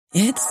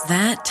It's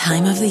that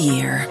time of the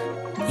year.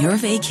 Your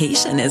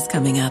vacation is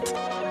coming up.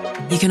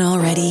 You can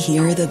already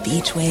hear the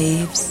beach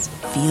waves,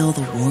 feel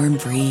the warm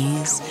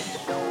breeze,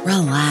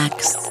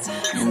 relax,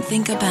 and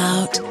think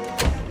about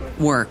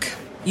work.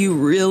 You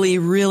really,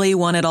 really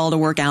want it all to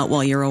work out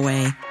while you're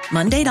away.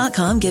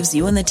 Monday.com gives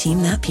you and the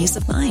team that peace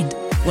of mind.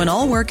 When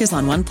all work is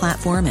on one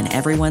platform and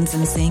everyone's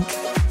in sync,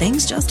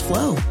 things just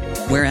flow.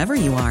 Wherever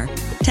you are,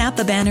 tap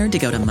the banner to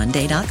go to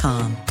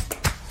Monday.com.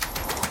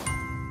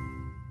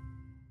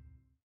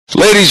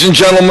 Ladies and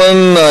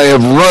gentlemen, I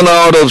have run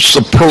out of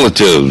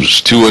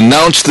superlatives to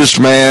announce this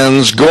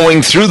man's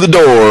going through the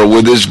door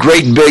with his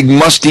great big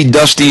musty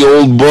dusty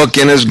old book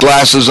and his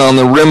glasses on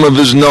the rim of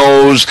his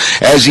nose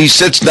as he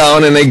sits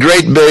down in a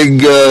great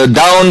big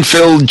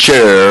down-filled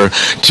chair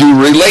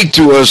to relate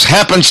to us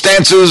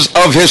happenstances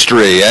of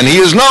history. And he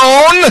is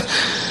known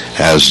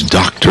as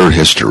Dr.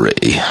 History.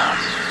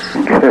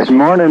 Good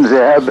morning,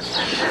 Zeb.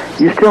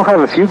 You still have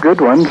a few good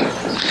ones.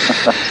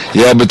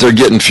 Yeah, but they're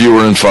getting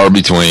fewer and far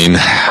between.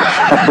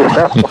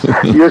 Well,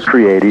 you're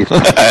creative.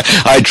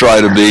 I try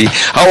to be.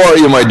 How are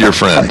you, my dear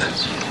friend?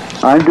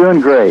 I'm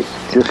doing great.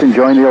 Just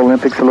enjoying the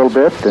Olympics a little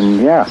bit,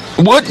 and yeah.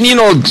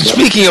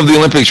 Speaking of the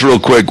Olympics real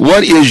quick,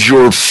 what is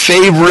your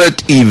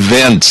favorite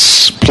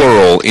events,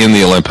 plural, in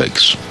the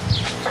Olympics?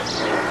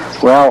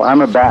 Well,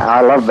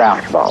 I love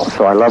basketball,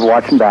 so I love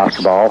watching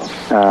basketball.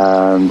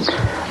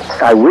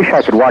 I wish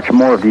I could watch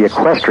more of the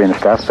equestrian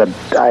stuff, but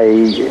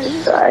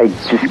I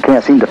just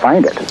can't seem to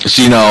find it.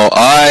 See, now,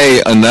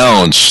 I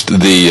announced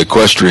the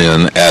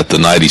equestrian at the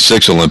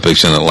 96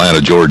 Olympics in Atlanta,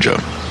 Georgia.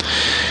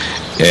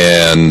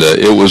 And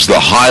it was the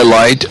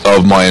highlight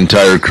of my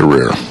entire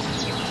career.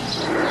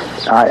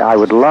 I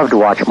would love to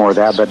watch more of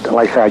that, but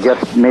like I say, I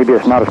guess maybe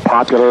it's not as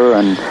popular,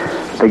 and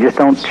they just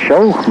don't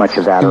show much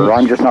of that, or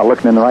I'm just not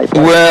looking in the right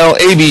place. Well,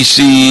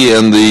 ABC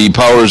and the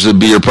powers that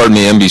be, or pardon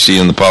me, NBC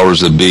and the powers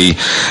that be,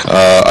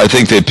 I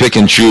think they pick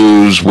and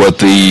choose what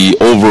the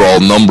overall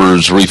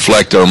numbers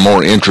reflect are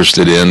more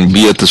interested in,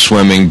 be it the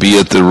swimming, be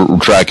it the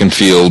track and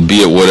field,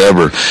 be it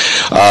whatever.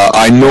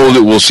 I know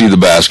that we'll see the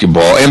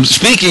basketball. And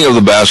speaking of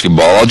the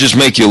basketball, I'll just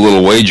make you a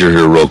little wager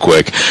here real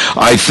quick.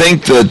 I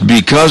think that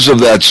because of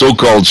that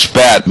so-called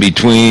spat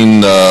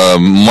between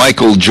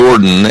Michael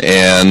Jordan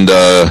and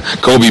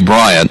Kobe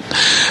Bryant,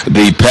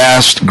 the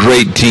past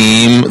great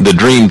team, the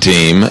dream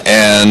team,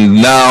 and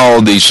now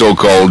the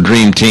so-called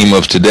dream team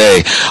of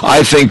today,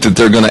 I think that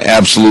they're going to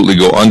absolutely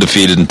go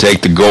undefeated and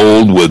take the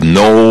gold with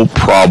no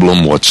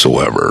problem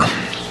whatsoever.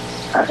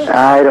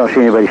 I don't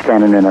see anybody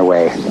standing in their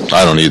way.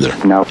 I don't either.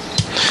 No,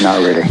 not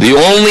really. The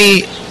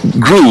only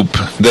group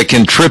that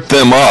can trip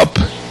them up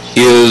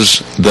is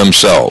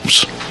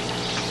themselves.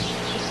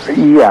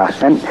 Yeah,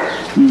 and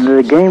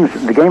the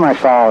game I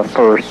saw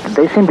first,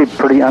 they seem to be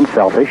pretty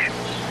unselfish.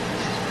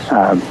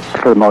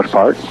 For the most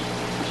part.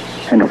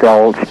 And if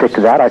they'll stick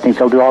to that, I think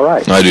they'll do all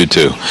right. I do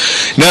too.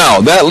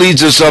 Now, that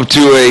leads us up to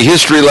a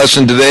history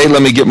lesson today.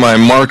 Let me get my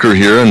marker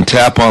here and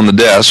tap on the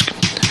desk.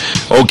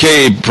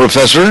 Okay,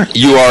 Professor,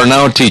 you are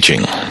now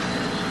teaching.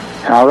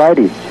 All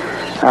righty.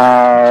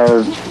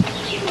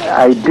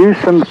 I do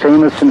some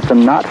famous and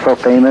some not so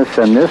famous,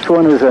 and this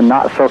one is a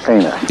not so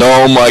famous.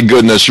 Oh, my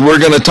goodness. We're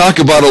going to talk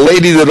about a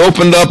lady that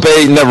opened up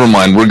a... Never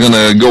mind. We're going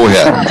to go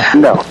ahead.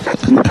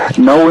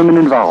 No women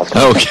involved.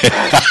 Okay.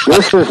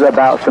 This is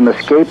about some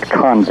escaped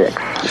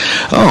convicts.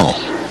 Oh.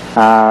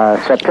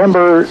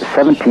 September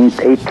 17th,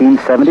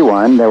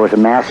 1871, there was a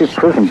massive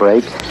prison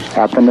break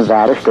at the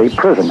Nevada State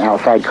Prison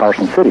outside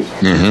Carson City.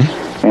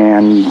 Mm-hmm.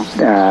 And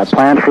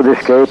plans for the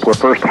escape were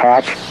first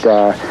hatched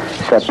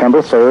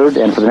September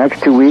 3rd, and for the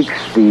next 2 weeks,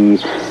 the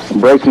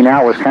breaking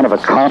out was kind of a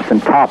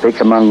constant topic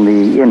among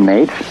the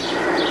inmates.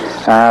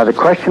 The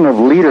question of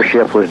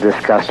leadership was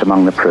discussed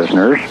among the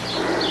prisoners.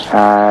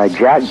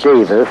 Jack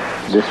Davis,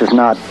 this is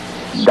not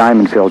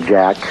Diamondfield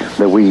Jack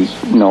that we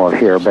know of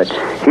here, but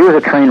he was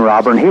a train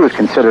robber, and he was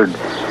considered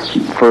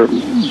for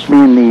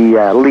being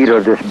the leader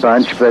of this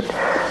bunch, but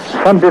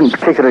some didn't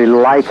particularly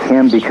like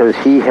him because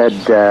he had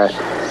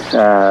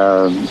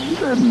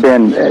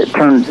been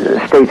turned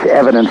state's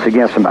evidence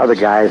against some other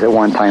guys at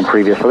one time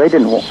previous, so they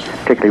didn't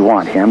particularly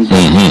want him.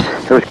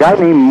 Mm-hmm. There was a guy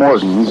named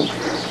Morton,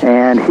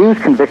 and he was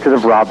convicted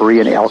of robbery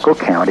in Elko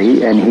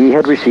County, and he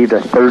had received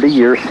a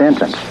 30-year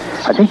sentence.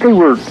 I think they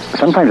were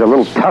sometimes a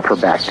little tougher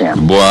back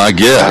then. Well, I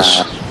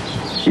guess.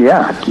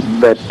 Yeah,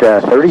 but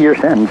 30-year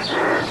sentence.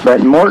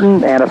 But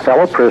Morton and a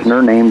fellow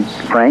prisoner named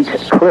Frank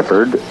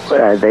Clifford,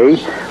 they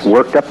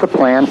worked up the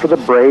plan for the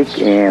break,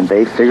 and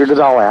they figured it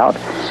all out.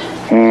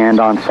 And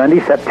on Sunday,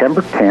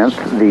 September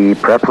 10th, the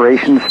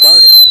preparations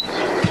started.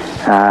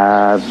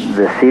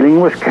 The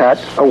ceiling was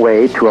cut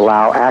away to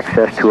allow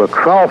access to a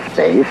crawl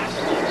space,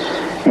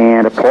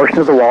 and a portion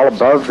of the wall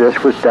above this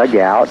was dug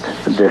out.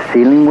 The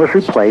ceiling was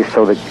replaced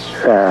so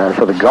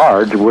the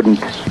guards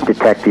wouldn't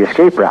detect the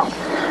escape route.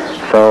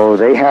 So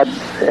they had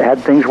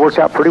things worked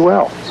out pretty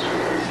well.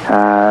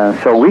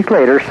 So a week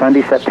later,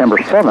 Sunday, September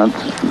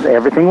 7th,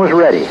 everything was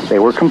ready. They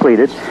were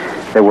completed.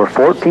 There were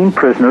 14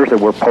 prisoners that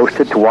were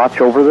posted to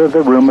watch over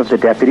the room of the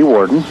deputy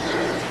warden.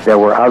 There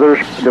were others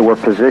that were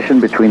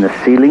positioned between the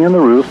ceiling and the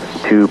roof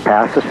to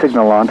pass the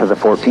signal on to the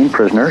 14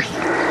 prisoners.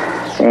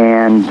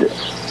 And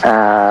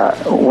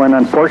when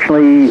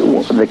unfortunately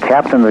the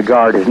captain of the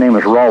guard, his name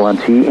was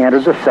Rollins, he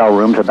entered the cell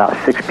rooms about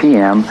 6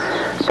 p.m.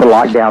 to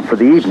lock down for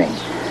the evening.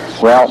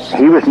 Well,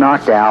 he was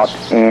knocked out,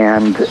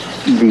 and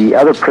the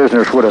other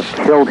prisoners would have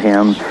killed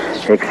him,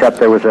 except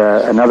there was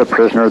another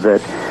prisoner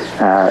that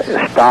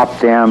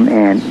stopped them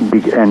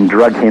and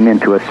drugged him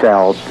into a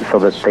cell so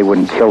that they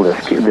wouldn't kill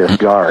this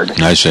guard.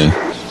 I see.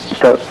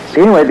 So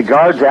anyway, the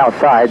guards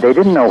outside, they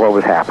didn't know what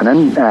was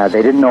happening.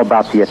 They didn't know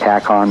about the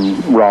attack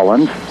on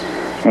Rollins,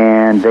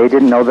 and they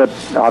didn't know that,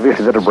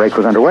 obviously, that a break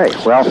was underway.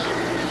 Well,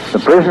 the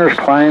prisoners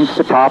climbed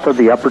to the top of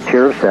the upper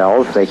tier of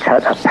cells. They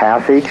cut a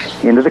passage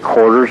into the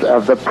quarters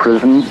of the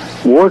prison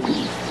warden.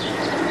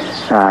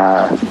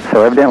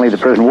 So evidently the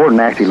prison warden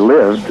actually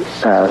lived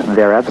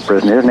there at the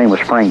prison. His name was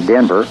Frank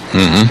Denver.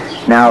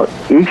 Mm-hmm. Now,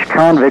 each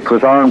convict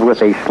was armed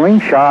with a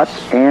slingshot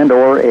and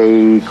or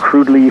a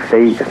crudely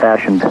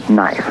fashioned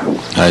knife.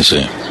 I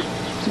see.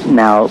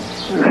 Now,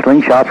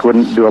 slingshots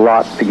wouldn't do a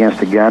lot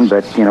against a gun,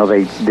 but,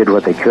 they did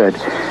what they could.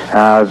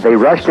 They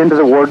rushed into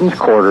the warden's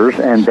quarters,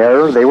 and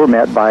there they were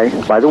met by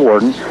the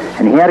warden,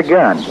 and he had a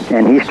gun,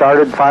 and he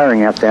started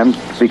firing at them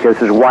because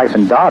his wife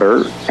and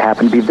daughter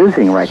happened to be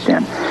visiting right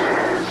then.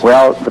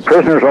 Well, the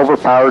prisoners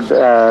overpowered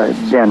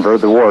Denver,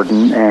 the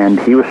warden, and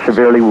he was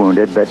severely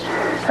wounded, but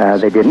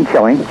they didn't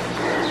kill him.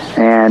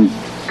 And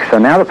so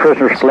now the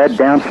prisoners fled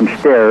down some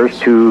stairs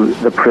to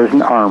the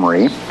prison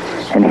armory,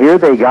 and here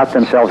they got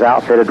themselves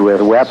outfitted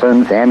with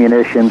weapons,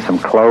 ammunition, some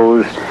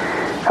clothes.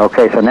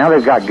 Okay, so now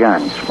they've got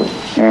guns.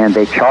 And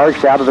they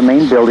charged out of the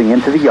main building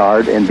into the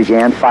yard and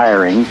began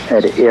firing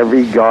at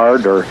every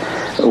guard or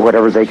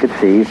whatever they could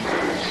see.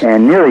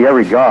 And nearly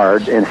every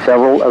guard and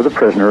several of the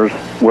prisoners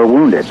were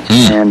wounded.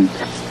 And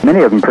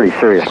many of them pretty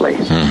seriously,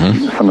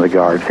 some of the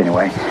guards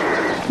anyway.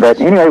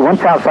 But anyway,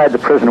 once outside the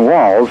prison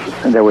walls,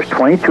 there was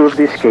 22 of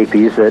the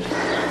escapees that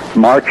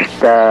marched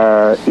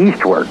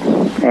eastward.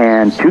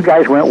 And 2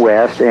 guys went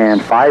west,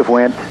 and 5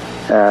 went,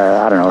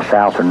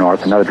 south or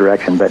north, another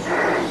direction. But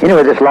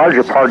anyway, this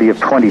larger party of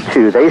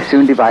 22, they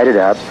soon divided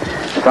up,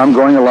 some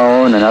going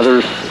alone and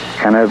others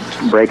kind of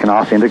breaking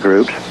off into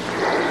groups.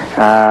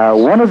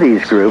 One of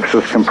these groups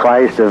was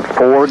comprised of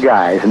 4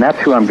 guys, and that's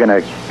who I'm going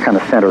to kind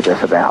of center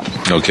this about.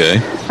 Okay.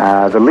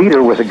 The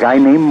leader was a guy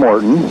named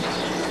Morton.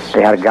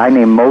 They had a guy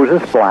named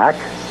Moses Black,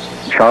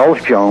 Charles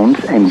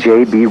Jones, and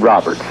J.B.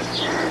 Roberts.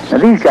 Now,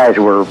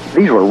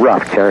 these were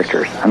rough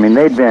characters. I mean,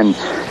 they'd been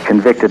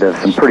convicted of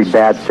some pretty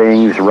bad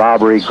things,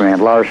 robbery,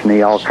 grand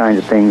larceny, all kinds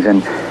of things,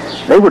 and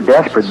they were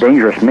desperate,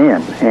 dangerous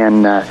men.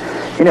 And,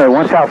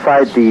 once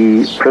outside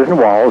the prison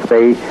walls,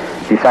 they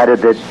decided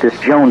that this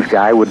Jones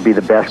guy would be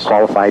the best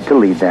qualified to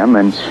lead them,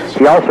 and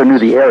he also knew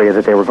the area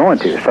that they were going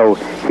to. So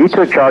he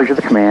took charge of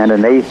the command,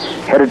 and they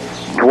headed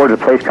towards a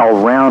place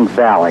called Round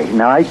Valley.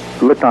 Now, I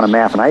looked on a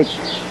map, and I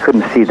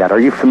couldn't see that. Are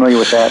you familiar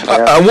with that?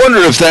 I wonder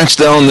if that's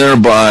down there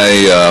by,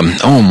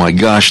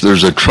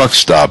 there's a truck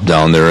stop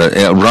down there.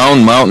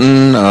 Round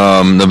Mountain,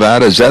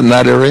 Nevada. Is that in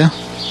that area?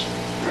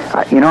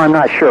 I'm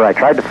not sure. I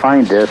tried to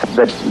find this,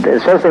 but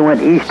it says they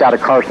went east out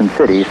of Carson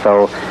City,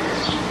 so...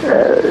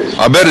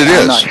 I bet it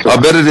is. Sure. I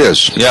bet it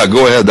is. Yeah,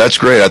 go ahead. That's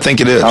great. I think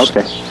it is.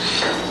 Okay.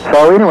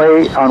 So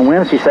anyway, on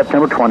Wednesday,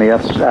 September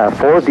 20th,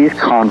 4 of these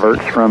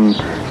converts from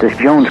this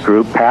Jones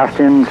group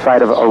passed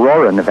inside of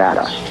Aurora,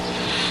 Nevada.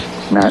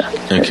 Now,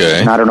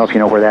 okay. I don't know if you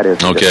know where that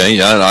is. Okay.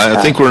 Yeah, I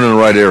think we're in the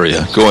right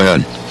area. Go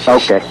ahead.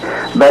 Okay.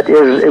 But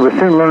it was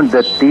soon learned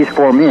that these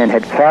 4 men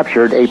had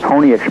captured a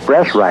Pony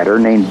Express rider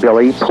named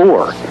Billy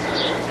Poor.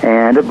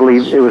 And it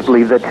was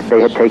believed that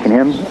they had taken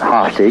him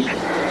hostage.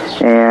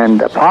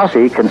 And a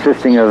posse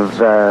consisting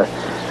of a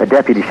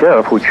deputy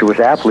sheriff, which was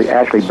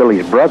actually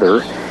Billy's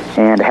brother,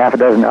 and half a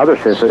dozen other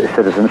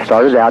citizens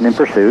started out in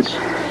pursuit,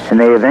 and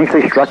they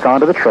eventually struck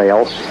onto the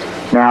trail.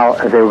 Now,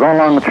 as they were going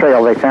along the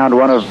trail, they found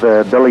one of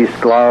Billy's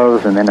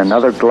gloves, and then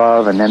another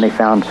glove, and then they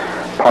found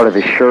part of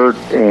his shirt,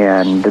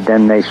 and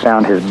then they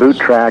found his boot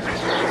tracks,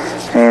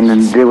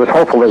 and it was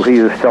hopeful that he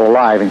was still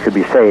alive and could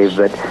be saved,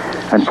 but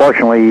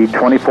unfortunately,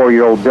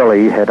 24-year-old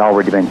Billy had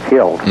already been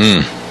killed.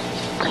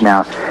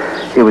 Now,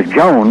 it was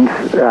Jones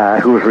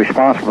who was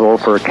responsible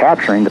for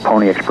capturing the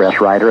Pony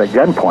Express rider at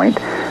gunpoint,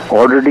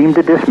 ordered him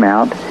to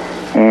dismount,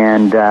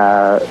 and 2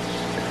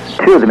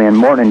 of the men,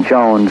 Morton and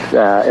Jones,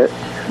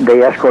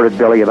 they escorted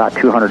Billy about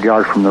 200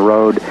 yards from the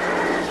road.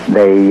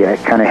 They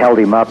kind of held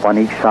him up on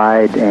each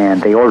side,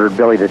 and they ordered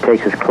Billy to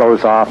take his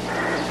clothes off,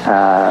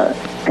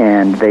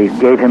 and they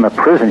gave him a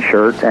prison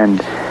shirt,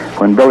 and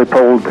when Billy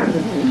pulled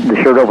the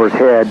shirt over his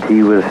head,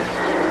 he was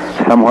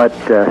somewhat...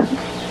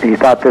 he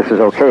thought this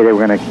was okay. They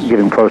were going to give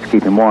him clothes to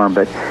keep him warm,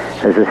 but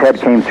as his head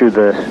came through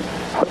the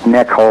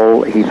neck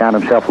hole, he found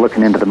himself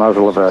looking into the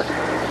muzzle of a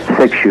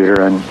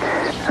 6-shooter, and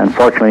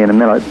unfortunately, in a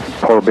minute,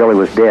 poor Billy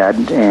was dead.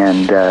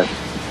 And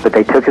but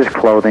they took his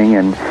clothing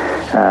and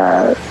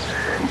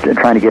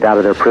trying to get out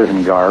of their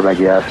prison garb, I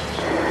guess.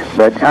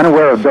 But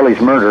unaware of Billy's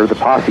murder, the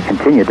posse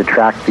continued to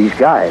track these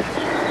guys.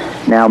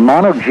 Now,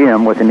 Mono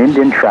Jim was an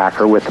Indian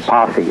tracker with the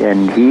posse,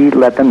 and he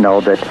let them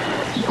know that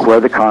where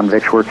the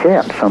convicts were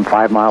camped, some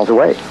 5 miles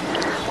away.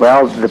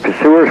 Well, the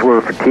pursuers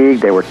were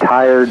fatigued, they were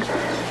tired,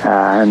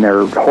 and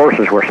their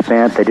horses were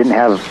spent. They didn't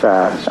have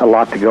a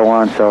lot to go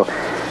on, so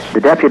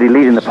the deputy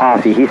leading the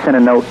posse, he sent a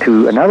note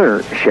to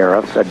another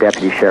sheriff, a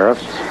deputy sheriff,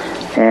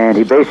 and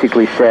he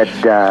basically said,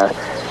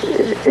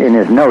 in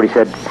his note, he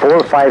said, 4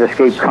 or 5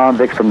 escaped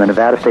convicts from the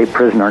Nevada State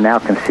Prison are now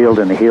concealed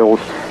in the hills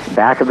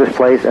back of this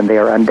place, and they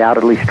are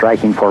undoubtedly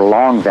striking for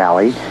Long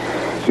Valley.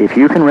 If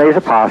you can raise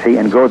a posse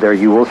and go there,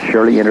 you will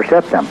surely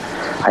intercept them.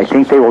 I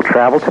think they will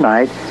travel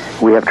tonight.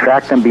 We have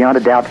tracked them beyond a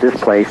doubt to this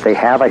place. They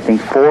have, I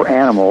think, 4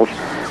 animals,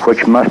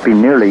 which must be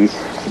nearly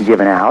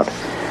given out.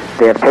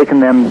 They have taken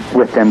them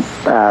with them,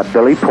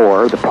 Billy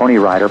Poor, the pony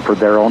rider, for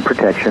their own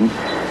protection.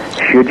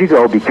 Should you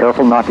go, be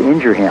careful not to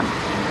injure him.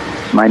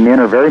 My men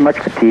are very much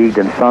fatigued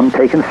and some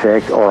taken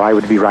sick, or I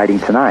would be riding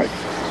tonight.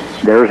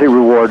 There is a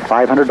reward,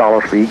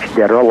 $500 for each,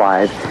 dead or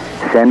alive.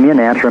 Send me an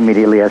answer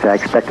immediately, as I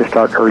expect to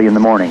start early in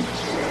the morning.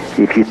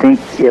 If you think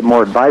it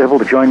more advisable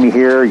to join me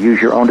here, use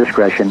your own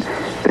discretion.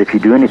 But if you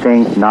do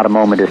anything, not a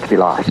moment is to be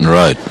lost.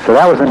 Right. So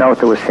that was the note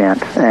that was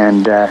sent.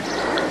 And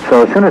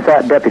so as soon as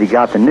that deputy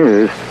got the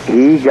news,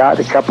 he got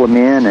a couple of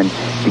men and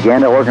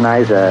began to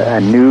organize a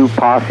new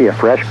posse, a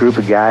fresh group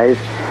of guys.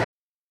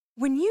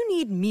 When you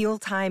need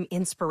mealtime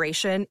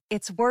inspiration,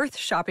 it's worth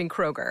shopping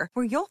Kroger,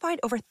 where you'll find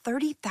over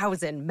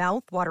 30,000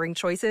 mouth-watering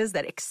choices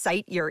that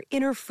excite your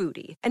inner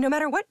foodie. And no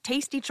matter what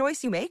tasty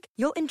choice you make,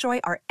 you'll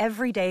enjoy our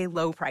everyday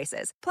low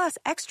prices, plus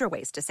extra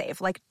ways to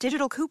save, like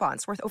digital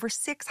coupons worth over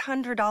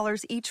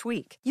 $600 each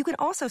week. You can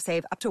also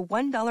save up to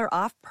 $1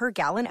 off per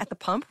gallon at the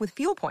pump with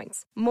fuel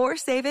points. More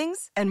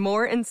savings and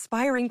more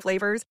inspiring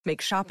flavors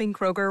make shopping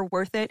Kroger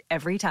worth it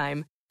every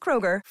time.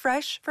 Kroger,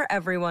 fresh for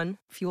everyone.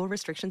 Fuel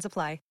restrictions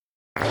apply.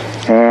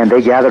 And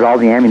they gathered all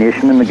the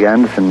ammunition and the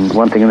guns and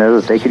one thing and another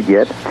that they could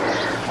get.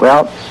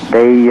 Well,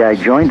 they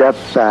joined up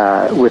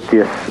with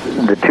this.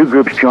 The two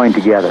groups joined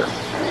together,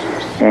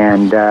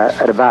 and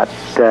at about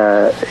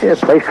a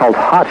place called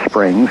Hot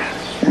Springs.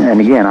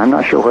 And again, I'm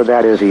not sure where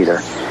that is either.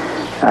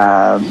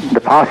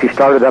 The posse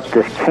started up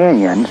this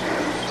canyon,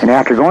 and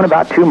after going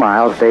about 2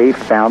 miles, they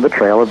found the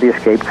trail of the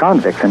escaped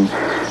convicts, and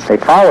they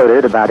followed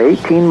it about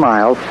 18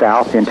 miles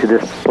south into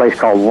this place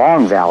called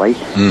Long Valley,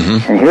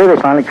 and here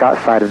they finally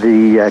caught sight of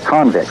the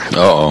convicts.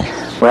 Uh-oh.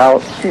 Well,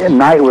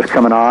 night was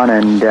coming on,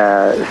 and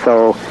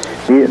so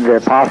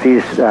the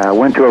posses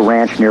went to a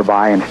ranch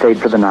nearby and stayed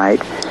for the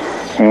night.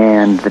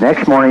 And the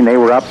next morning, they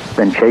were up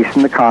and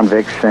chasing the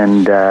convicts,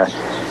 and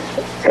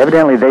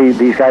evidently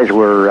these guys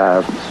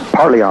were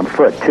partly on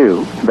foot,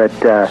 too. But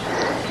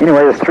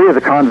anyway, the 3 of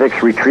the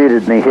convicts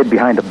retreated, and they hid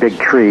behind a big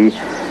tree.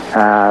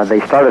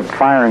 They started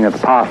firing at the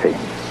posse.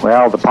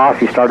 Well, the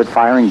posse started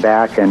firing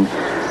back, and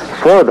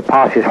 4 of the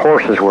posse's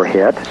horses were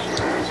hit.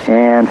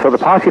 And so the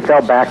posse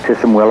fell back to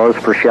some willows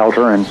for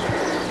shelter,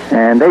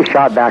 and they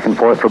shot back and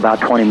forth for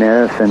about 20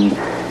 minutes. And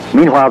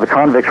meanwhile, the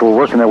convicts were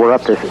working their way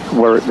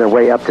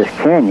up this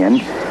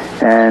canyon,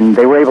 and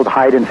they were able to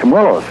hide in some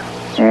willows.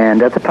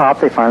 And at the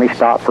top, they finally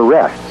stopped for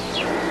rest.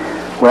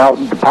 Well,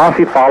 the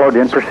posse followed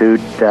in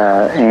pursuit,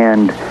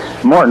 and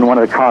Morton, one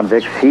of the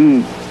convicts,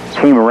 he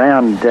came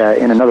around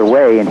in another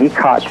way, and he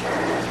caught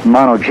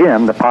Mono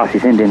Jim, the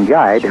posse's Indian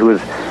guide, who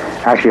was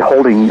actually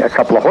holding a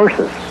couple of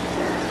horses.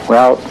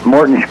 Well,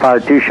 Morton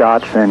fired 2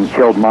 shots and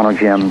killed Mono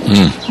Jim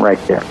right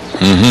there.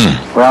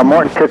 Well,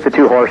 Morton took the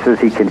 2 horses.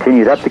 He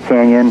continued up the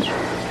canyon,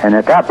 and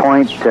at that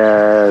point,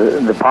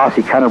 the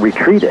posse kind of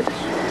retreated.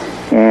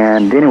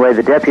 And anyway,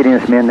 the deputy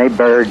and his men, they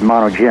buried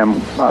Mono Jim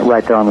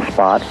right there on the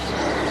spot.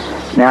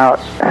 Now,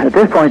 at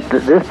this point,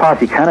 this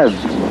posse kind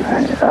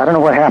of, I don't know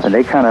what happened.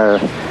 They kind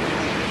of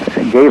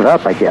gave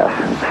up, I guess.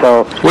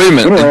 So wait a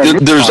minute. Anyway,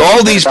 there's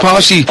all these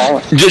posse.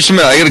 Just a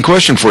minute. I got a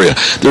question for you.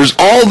 There's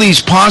all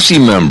these posse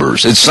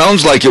members. It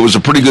sounds like it was a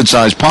pretty good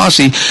sized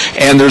posse.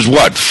 And there's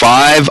what,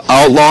 5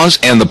 outlaws,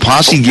 and the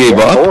posse gave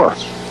up?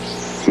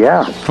 4.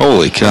 Yeah.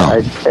 Holy cow.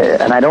 And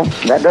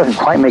that doesn't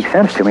quite make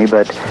sense to me,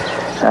 but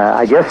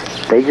I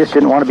guess they just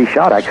didn't want to be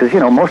shot at, because,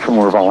 most of them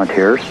were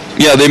volunteers.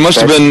 Yeah, they must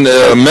have been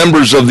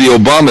members of the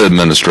Obama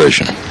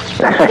administration.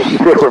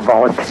 They were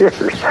volunteers.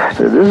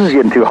 This is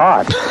getting too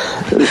hot.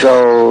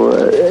 So,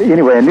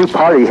 anyway, a new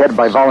party headed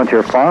by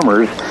volunteer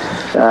farmers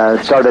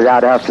started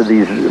out after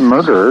these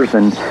murderers,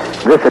 and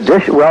this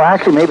addition, well,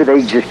 actually, maybe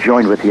they just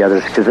joined with the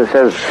others, because it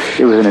says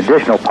it was an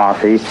additional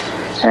posse,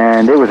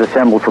 and it was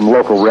assembled from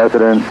local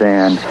residents,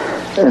 and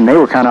they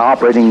were kind of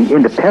operating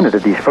independent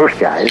of these first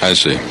guys. I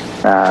see.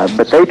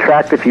 But they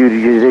tracked the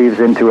fugitives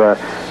into a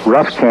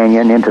rough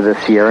canyon into the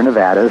Sierra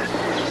Nevadas,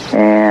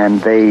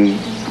 and they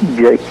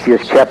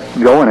just kept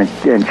going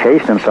and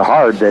chased them so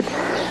hard that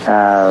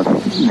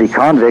the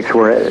convicts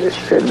were,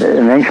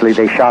 eventually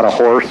they shot a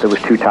horse that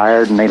was too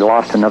tired, and they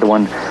lost another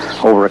one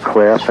over a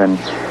cliff. And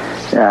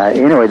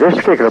anyway, this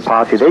particular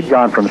posse, they'd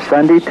gone from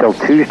Sunday till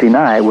Tuesday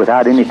night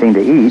without anything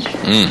to eat.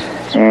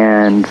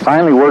 And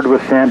finally word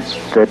was sent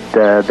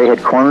that they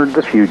had cornered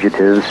the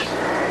fugitives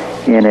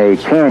in a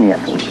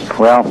canyon.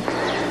 Well,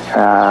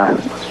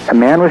 a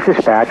man was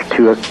dispatched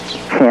to a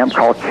camp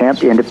called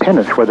Camp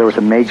Independence, where there was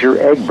a Major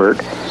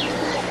Egbert,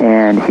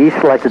 and he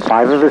selected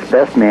 5 of his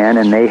best men,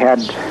 and they had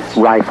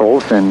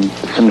rifles, and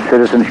some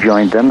citizens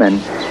joined them.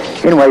 And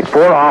anyway,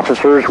 4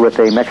 officers with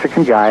a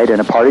Mexican guide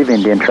and a party of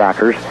Indian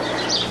trackers,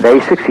 they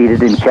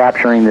succeeded in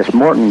capturing this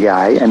Morton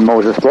guy and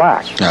Moses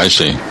Black. I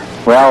see.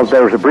 Well,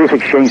 there was a brief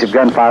exchange of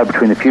gunfire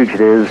between the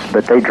fugitives,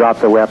 but they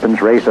dropped their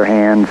weapons, raised their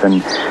hands,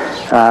 and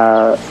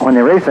when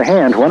they raised their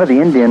hands, one of the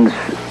Indians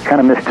kind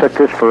of mistook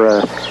this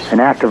for an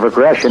act of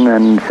aggression,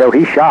 and so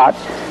he shot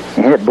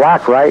and hit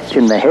Black right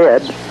in the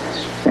head,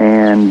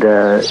 and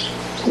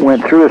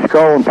went through his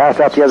skull and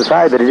passed out the other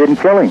side, but it didn't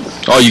kill him.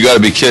 Oh, you got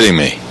to be kidding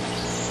me.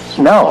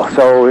 No,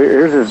 so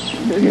here's this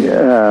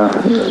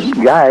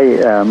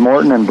guy,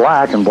 Morton and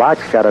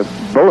Black's got a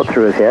bullet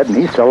through his head, and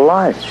he's still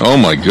alive. Oh,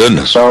 my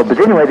goodness. So, but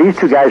anyway, these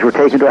 2 guys were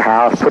taken to a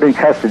house, put in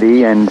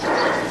custody, and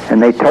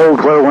they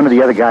told where one of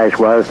the other guys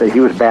was, that he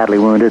was badly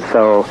wounded,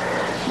 so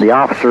the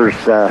officers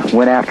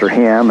went after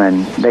him,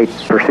 and they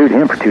pursued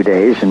him for 2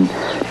 days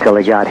until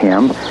they got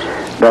him.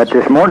 But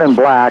this Morton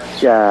Black,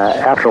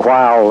 after a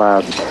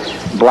while,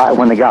 Black,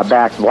 when they got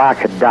back, Black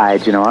had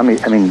died. I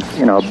mean,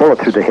 a bullet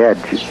through the head.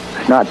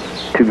 It's not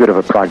too good of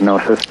a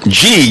prognosis.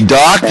 Gee,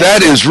 Doc,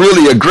 that is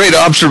really a great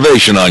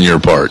observation on your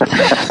part.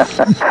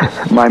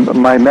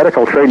 my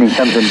medical training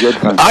comes in good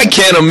fun. I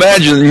can't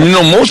imagine.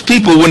 Most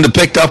people wouldn't have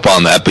picked up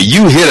on that, but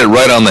you hit it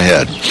right on the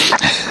head.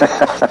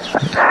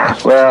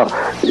 Well,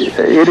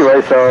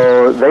 anyway,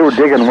 so they were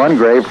digging one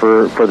grave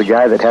for the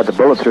guy that had the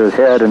bullet through his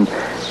head, and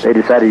they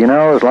decided,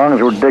 as long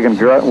as we're digging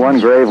one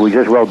grave, we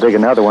just well dig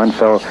another one.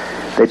 So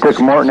they took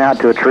Morton out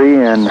to a tree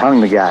and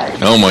hung the guy.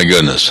 Oh, my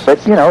goodness. But,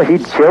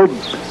 he'd killed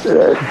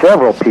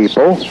several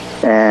people,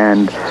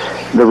 and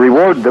the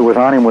reward that was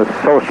on him was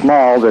so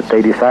small that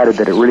they decided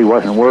that it really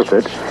wasn't worth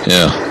it.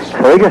 Yeah.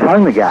 So they just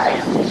hung the guy.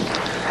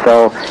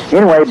 So,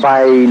 anyway,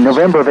 by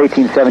November of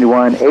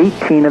 1871,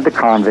 18 of the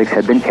convicts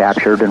had been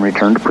captured and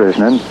returned to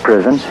prison.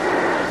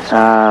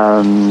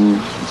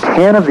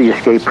 10 of the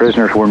escaped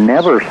prisoners were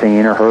never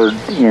seen or heard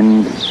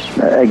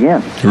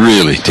again.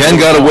 Really? 10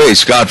 got away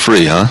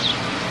scot-free, huh?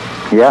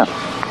 Yeah.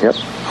 Yep.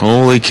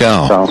 Holy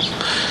cow. So,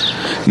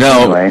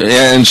 now, anyway.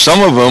 And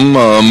some of them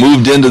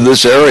moved into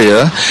this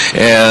area,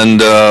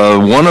 and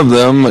one of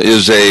them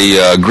is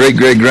a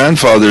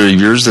great-great-grandfather of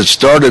yours that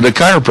started a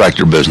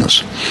chiropractor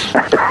business.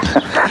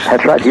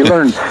 That's right. You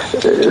learn,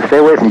 stay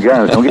away from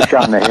guns. Don't get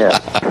shot in the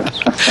head.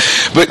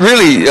 But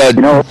really,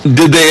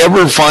 did they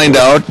ever find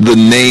out the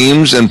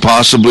names and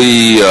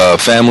possibly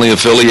family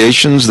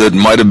affiliations that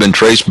might have been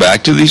traced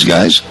back to these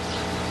guys?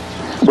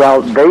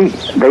 Well,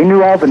 they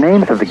knew all the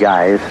names of the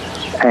guys,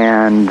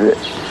 and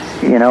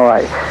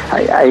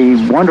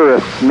I wonder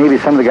if maybe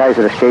some of the guys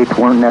that escaped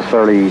weren't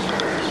necessarily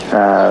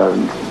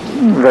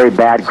very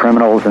bad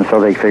criminals, and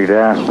so they figured,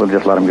 we'll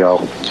just let them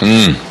go.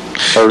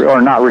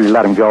 Or not really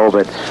let them go,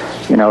 but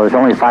it was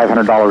only a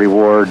 $500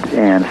 reward,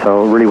 and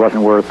so it really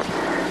wasn't worth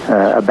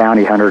a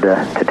bounty hunter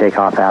to take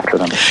off after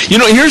them.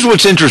 Here's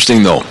what's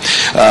interesting, though,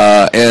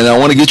 and I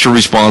want to get your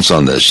response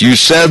on this. You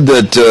said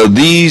that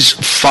these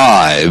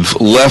 5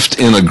 left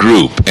in a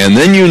group, and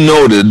then you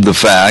noted the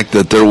fact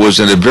that there was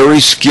a very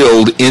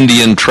skilled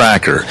Indian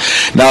tracker.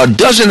 Now,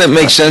 doesn't it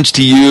make sense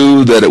to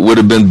you that it would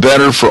have been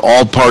better for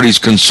all parties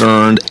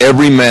concerned,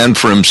 every man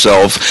for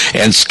himself,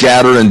 and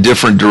scatter in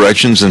different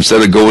directions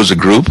instead of go as a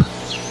group?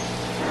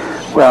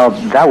 Well,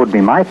 that would be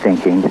my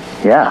thinking,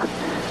 yeah.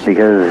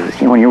 Because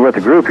when you're with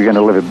a group, you're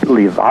going to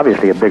leave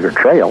obviously a bigger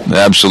trail.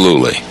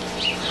 Absolutely.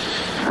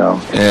 So,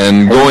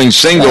 and going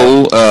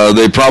single,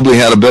 they probably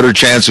had a better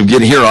chance of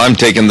getting here. I'm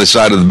taking the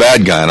side of the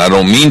bad guy, and I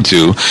don't mean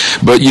to,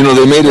 but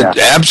they made it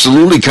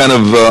absolutely kind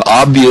of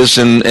obvious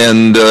and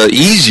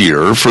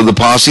easier for the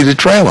posse to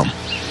trail them.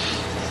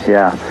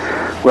 Yeah.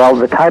 Well,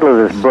 the title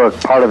of this book,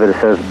 part of it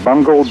says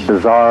 "Bungled,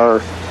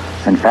 Bizarre,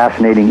 and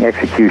Fascinating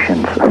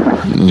Executions."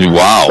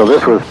 Wow. So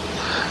this was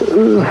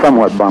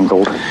somewhat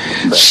bungled.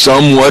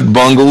 Somewhat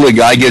bungled. The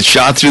guy gets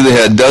shot through the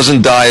head,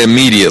 doesn't die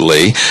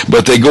immediately,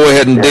 but they go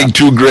ahead and dig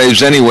 2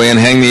 graves anyway and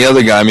hang the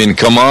other guy. I mean,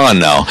 come on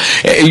now.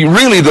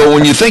 Really, though,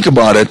 when you think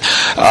about it,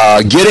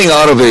 getting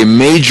out of a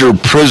major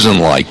prison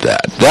like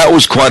that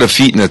was quite a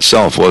feat in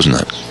itself,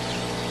 wasn't it?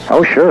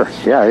 Oh, sure.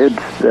 Yeah,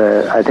 it's.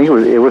 I think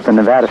it was the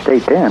Nevada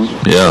State Pen.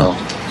 Yeah,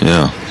 so.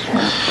 Yeah.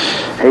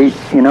 Hey,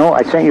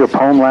 I sent you a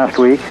poem last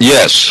week.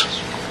 Yes.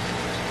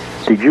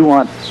 Did you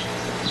want...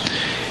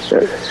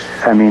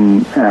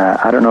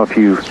 I don't know if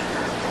you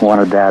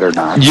wanted that or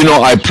not.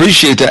 I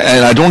appreciate that,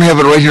 and I don't have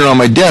it right here on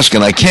my desk,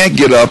 and I can't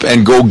get up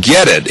and go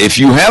get it. If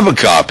you have a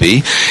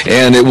copy,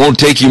 and it won't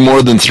take you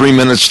more than 3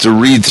 minutes to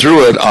read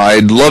through it,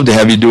 I'd love to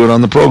have you do it on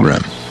the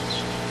program.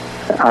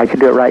 I could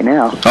do it right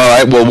now. All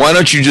right, well, why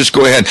don't you just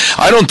go ahead?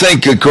 I don't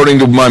think, according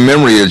to my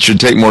memory, it should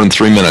take more than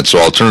 3 minutes, so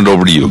I'll turn it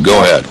over to you. Go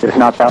ahead. It's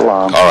not that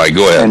long. All right,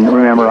 go ahead. And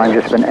remember, I'm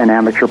just an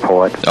amateur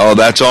poet. Oh,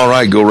 that's all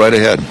right. Go right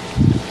ahead.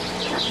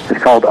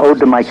 It's called Ode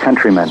to My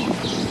Countrymen.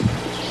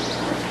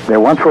 There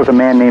once was a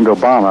man named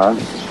Obama.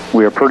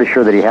 We are pretty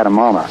sure that he had a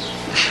mama.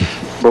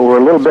 But we're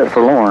a little bit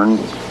forlorn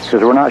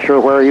because we're not sure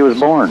where he was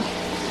born.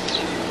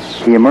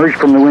 He emerged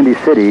from the Windy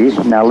City,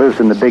 now lives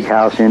in the big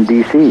house in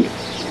D.C.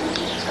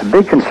 A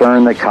big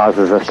concern that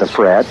causes us to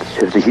fret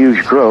is the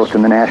huge growth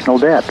in the national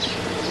debt.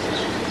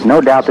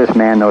 No doubt this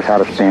man knows how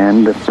to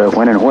spend, but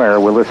when and where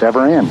will this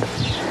ever end?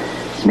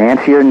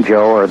 Nancy and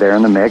Joe are there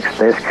in the mix.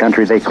 This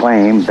country they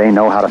claim they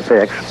know how to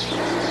fix.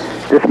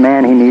 This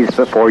man, he needs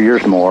but 4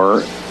 years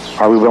more.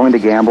 Are we willing to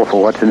gamble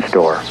for what's in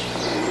store?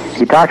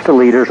 He talks to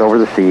leaders over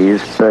the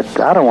seas, but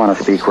I don't want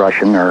to speak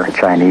Russian or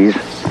Chinese.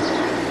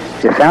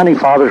 If founding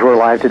fathers were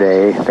alive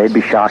today, they'd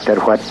be shocked at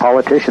what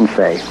politicians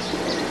say.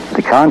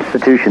 The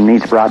Constitution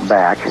needs brought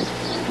back.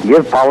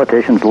 Give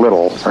politicians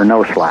little or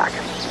no slack.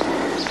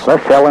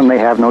 Let's tell them they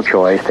have no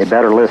choice. They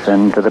better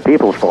listen to the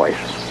people's voice.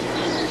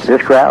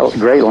 This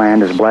great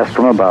land is blessed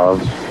from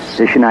above.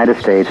 This United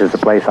States is the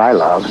place I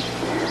love.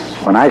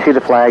 When I see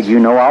the flag, you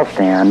know I'll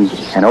stand,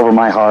 and over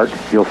my heart,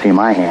 you'll see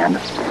my hand.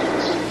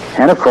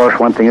 And of course,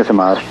 one thing is a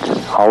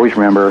must. Always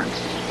remember,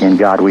 in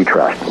God we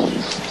trust.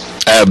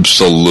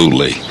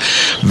 Absolutely.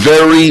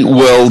 Very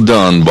well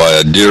done by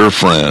a dear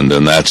friend,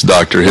 and that's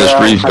Dr.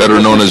 History,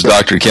 better known as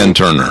Dr. Ken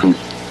Turner.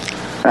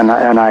 And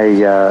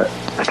I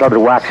started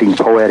waxing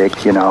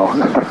poetic, you know.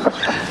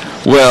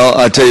 Well,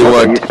 I tell you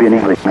what, I used to be an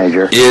English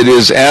major. It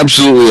is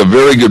absolutely a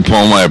very good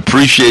poem. I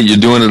appreciate you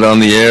doing it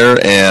on the air.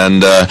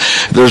 And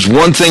there's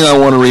one thing I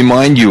want to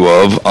remind you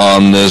of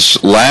on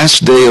this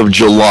last day of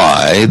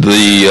July,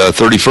 the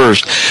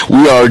 31st.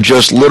 We are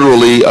just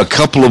literally a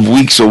couple of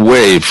weeks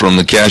away from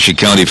the Cassia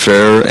County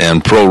Fair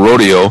and Pro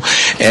Rodeo.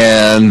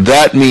 And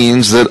that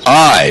means that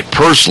I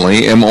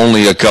personally am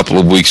only a couple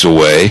of weeks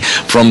away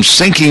from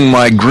sinking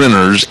my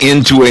grinners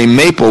into a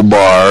maple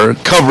bar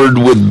covered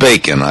with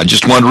bacon. I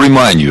just want to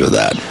remind you of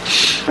that.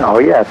 Oh,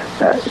 yes.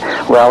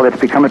 Well, it's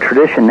become a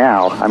tradition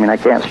now. I mean, I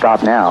can't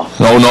stop now.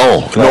 Oh,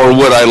 no. Nor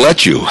would I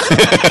let you.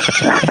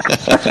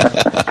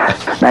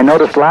 I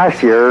noticed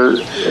last year,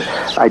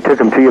 I took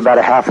them to you about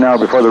a half an hour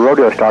before the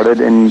rodeo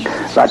started, and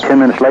about 10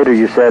 minutes later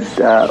you said,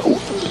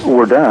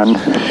 we're done.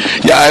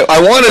 Yeah,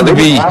 I wanted to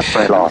be...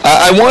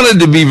 I wanted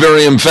to be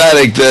very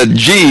emphatic that,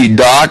 gee,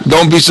 Doc,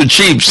 don't be so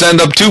cheap.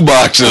 Send up 2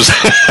 boxes.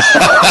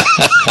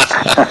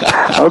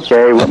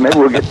 Okay, well, maybe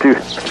we'll get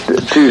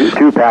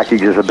two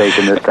packages of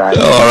bacon this time.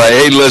 All right.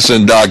 Hey,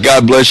 listen, Doc,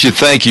 God bless you.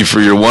 Thank you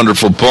for your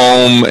wonderful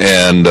poem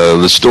and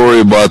the story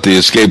about the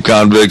escaped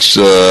convicts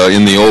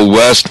in the Old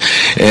West.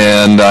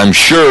 And I'm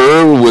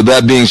sure, with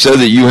that being said,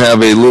 that you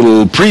have a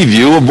little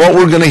preview of what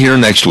we're going to hear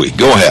next week.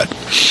 Go ahead.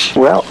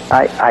 Well,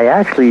 I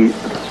actually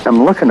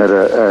am looking at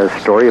a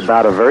story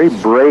about a very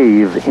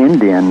brave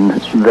Indian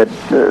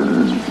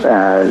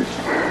that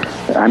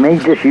I may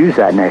just use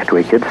that next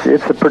week.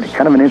 It's a pretty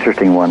kind of an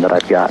interesting one that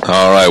I've got.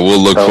 All right,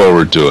 we'll look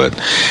forward to it.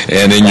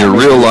 And in your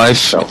real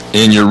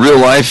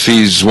life,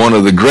 he's one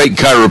of the great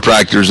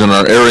chiropractors in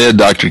our area,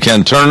 Dr.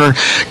 Ken Turner.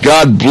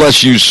 God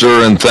bless you,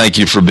 sir, and thank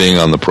you for being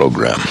on the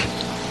program.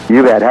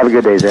 You bet. Have a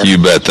good day, Zach. You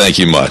bet. Thank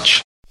you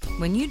much.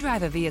 When you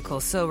drive a vehicle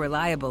so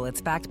reliable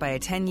it's backed by a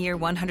 10-year,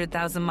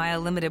 100,000-mile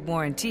limited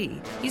warranty,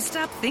 you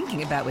stop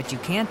thinking about what you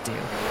can't do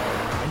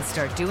and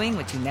start doing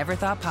what you never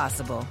thought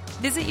possible.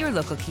 Visit your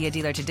local Kia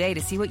dealer today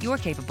to see what you're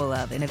capable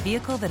of in a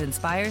vehicle that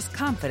inspires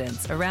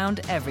confidence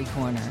around every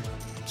corner.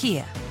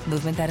 Kia,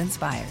 movement that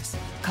inspires.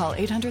 Call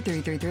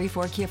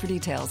 800-333-4KIA for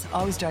details.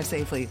 Always drive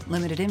safely.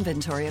 Limited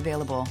inventory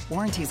available.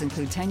 Warranties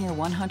include 10-year,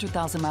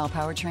 100,000-mile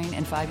powertrain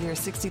and 5-year,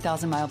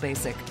 60,000-mile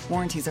basic.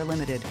 Warranties are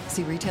limited.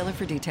 See retailer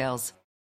for details.